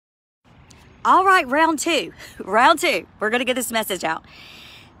All right, round two. Round two. We're going to get this message out.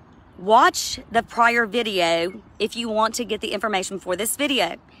 Watch the prior video if you want to get the information for this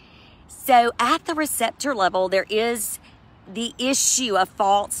video. So at the receptor level, there is the issue of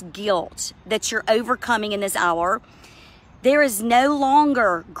false guilt that you're overcoming in this hour. There is no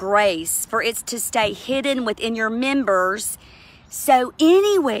longer grace for it to stay hidden within your members. So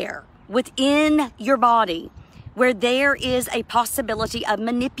anywhere within your body where there is a possibility of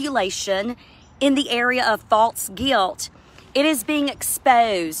manipulation in the area of false guilt, it is being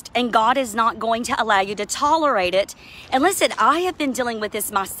exposed, and God is not going to allow you to tolerate it. And listen, I have been dealing with this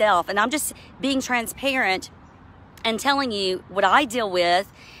myself, and I'm just being transparent and telling you what I deal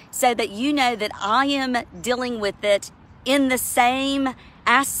with so that you know that I am dealing with it in the same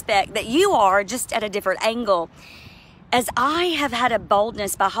aspect that you are, just at a different angle. As I have had a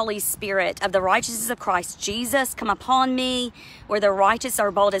boldness by Holy Spirit of the righteousness of Christ Jesus come upon me, where the righteous are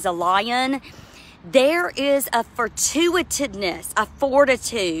bold as a lion, there is a fortuitedness, a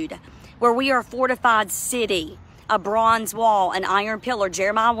fortitude, where we are a fortified city, a bronze wall, an iron pillar,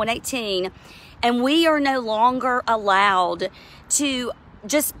 Jeremiah 1:18, and we are no longer allowed to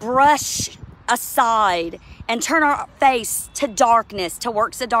just brush aside and turn our face to darkness, to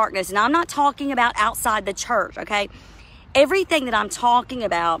works of darkness. And I'm not talking about outside the church, okay? Everything that I'm talking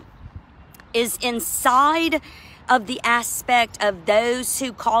about is inside of the aspect of those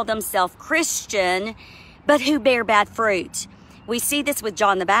who call themselves Christian, but who bear bad fruit. We see this with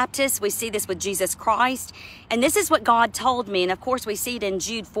John the Baptist. We see this with Jesus Christ. And this is what God told me. And of course, we see it in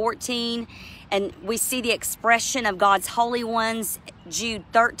Jude 14. And we see the expression of God's holy ones, Jude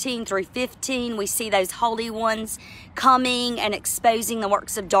 13 through 15. We see those holy ones coming and exposing the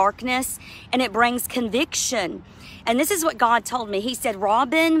works of darkness. And it brings conviction. And this is what God told me. He said,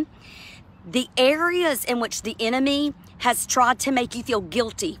 Robin, the areas in which the enemy has tried to make you feel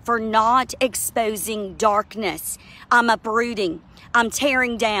guilty for not exposing darkness, I'm uprooting, I'm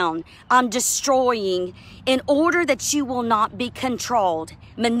tearing down, I'm destroying, in order that you will not be controlled,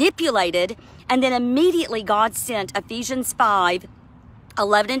 manipulated. And then immediately God sent Ephesians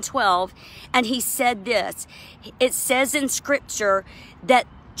 5:11 and 12, and he said this. It says in scripture that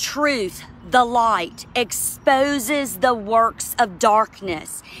truth, the light, exposes the works of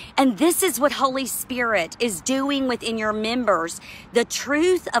darkness. And this is what Holy Spirit is doing within your members. The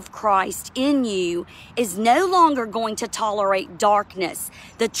truth of Christ in you is no longer going to tolerate darkness.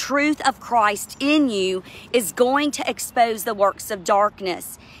 The truth of Christ in you is going to expose the works of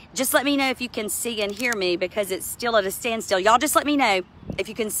darkness. Just let me know if you can see and hear me, because it's still at a standstill. Y'all just let me know if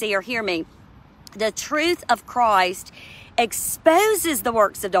you can see or hear me. The truth of Christ exposes the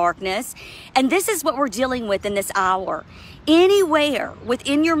works of darkness. And this is what we're dealing with in this hour. Anywhere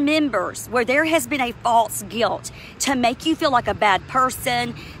within your members where there has been a false guilt to make you feel like a bad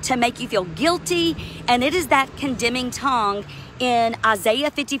person, to make you feel guilty. And it is that condemning tongue in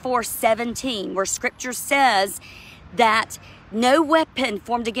Isaiah 54:17, where scripture says that no weapon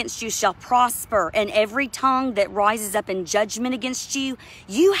formed against you shall prosper, and every tongue that rises up in judgment against you,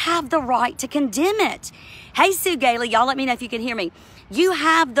 you have the right to condemn it. Hey, Sue Gailey, y'all let me know if you can hear me. You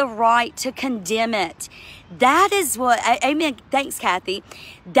have the right to condemn it. That is what, amen, thanks, Kathy.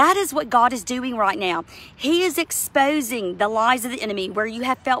 That is what God is doing right now. He is exposing the lies of the enemy where you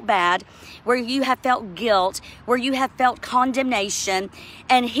have felt bad, where you have felt guilt, where you have felt condemnation,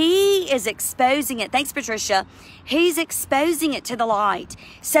 and he is exposing it. Thanks, Patricia. He's exposing it to the light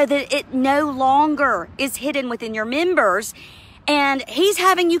so that it no longer is hidden within your members, and he's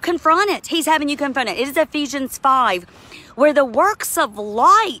having you confront it. He's having you confront it. It is Ephesians 5, where the works of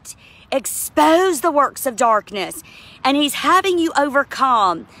light expose the works of darkness. And he's having you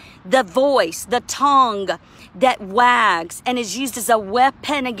overcome the voice, the tongue that wags and is used as a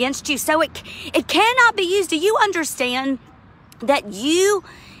weapon against you. So it cannot be used. Do you understand that you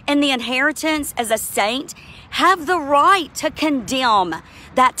and the inheritance as a saint have the right to condemn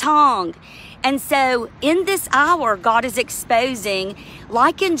that tongue? And so in this hour, God is exposing,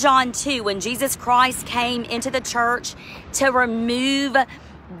 like in John 2, when Jesus Christ came into the church to remove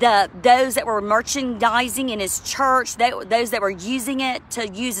those that were merchandising in his church, those that were using it to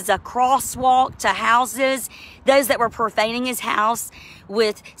use as a crosswalk to houses, those that were profaning his house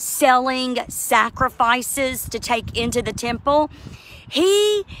with selling sacrifices to take into the temple.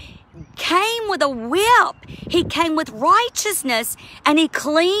 He came with a whip. He came with righteousness, and he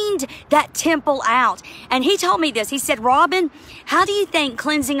cleaned that temple out. And he told me this. He said, Robin, how do you think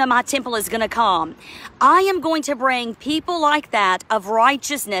cleansing of my temple is going to come? I am going to bring people like that of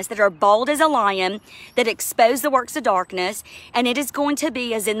righteousness that are bold as a lion, that expose the works of darkness. And it is going to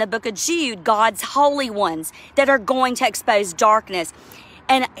be, as in the book of Jude, God's holy ones that are going to expose darkness.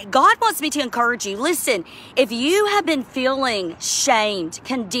 And God wants me to encourage you. Listen, if you have been feeling shamed,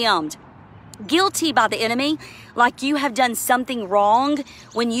 condemned, guilty by the enemy, like you have done something wrong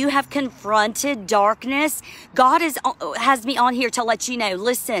when you have confronted darkness, God has me on here to let you know,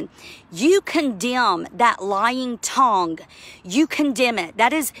 listen, you condemn that lying tongue. You condemn it.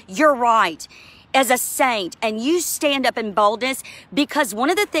 That is your right as a saint, and you stand up in boldness, because one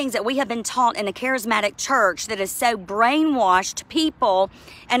of the things that we have been taught in the charismatic church that has so brainwashed people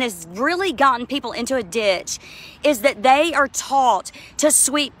and has really gotten people into a ditch is that they are taught to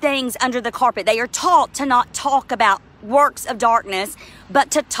sweep things under the carpet. They are taught to not talk about works of darkness,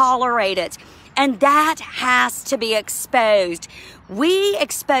 but to tolerate it. And that has to be exposed. We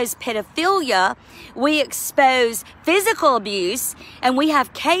expose pedophilia, we expose physical abuse, and we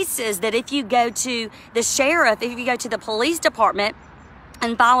have cases that if you go to the sheriff, if you go to the police department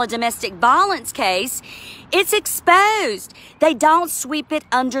and file a domestic violence case, it's exposed. They don't sweep it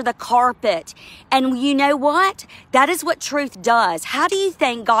under the carpet. And you know what? That is what truth does. How do you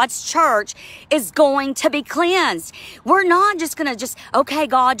think God's church is going to be cleansed? We're not just going to okay,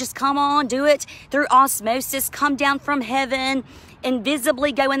 God, just come on, do it through osmosis, come down from heaven,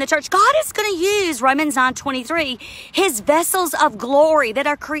 invisibly go in the church. God is going to use, Romans 9:23, his vessels of glory that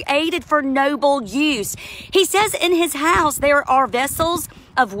are created for noble use. He says in his house there are vessels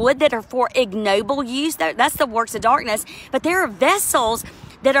of wood that are for ignoble use. That's the works of darkness. But there are vessels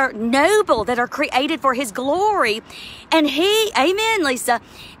that are noble, that are created for his glory. And he, amen, Lisa,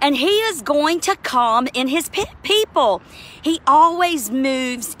 and he is going to come in his people. He always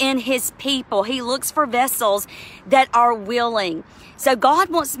moves in his people. He looks for vessels that are willing. So God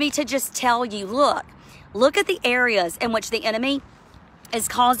wants me to just tell you, look at the areas in which the enemy is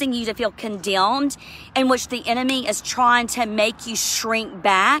causing you to feel condemned, in which the enemy is trying to make you shrink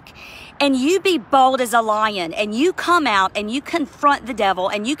back, and you be bold as a lion, and you come out and you confront the devil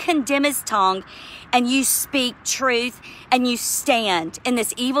and you condemn his tongue and you speak truth and you stand in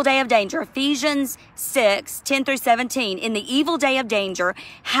this evil day of danger. Ephesians 6:10-17, in the evil day of danger,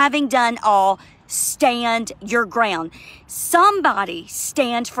 having done all, stand your ground. Somebody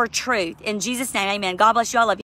stand for truth. In Jesus' name, amen. God bless you. I love you.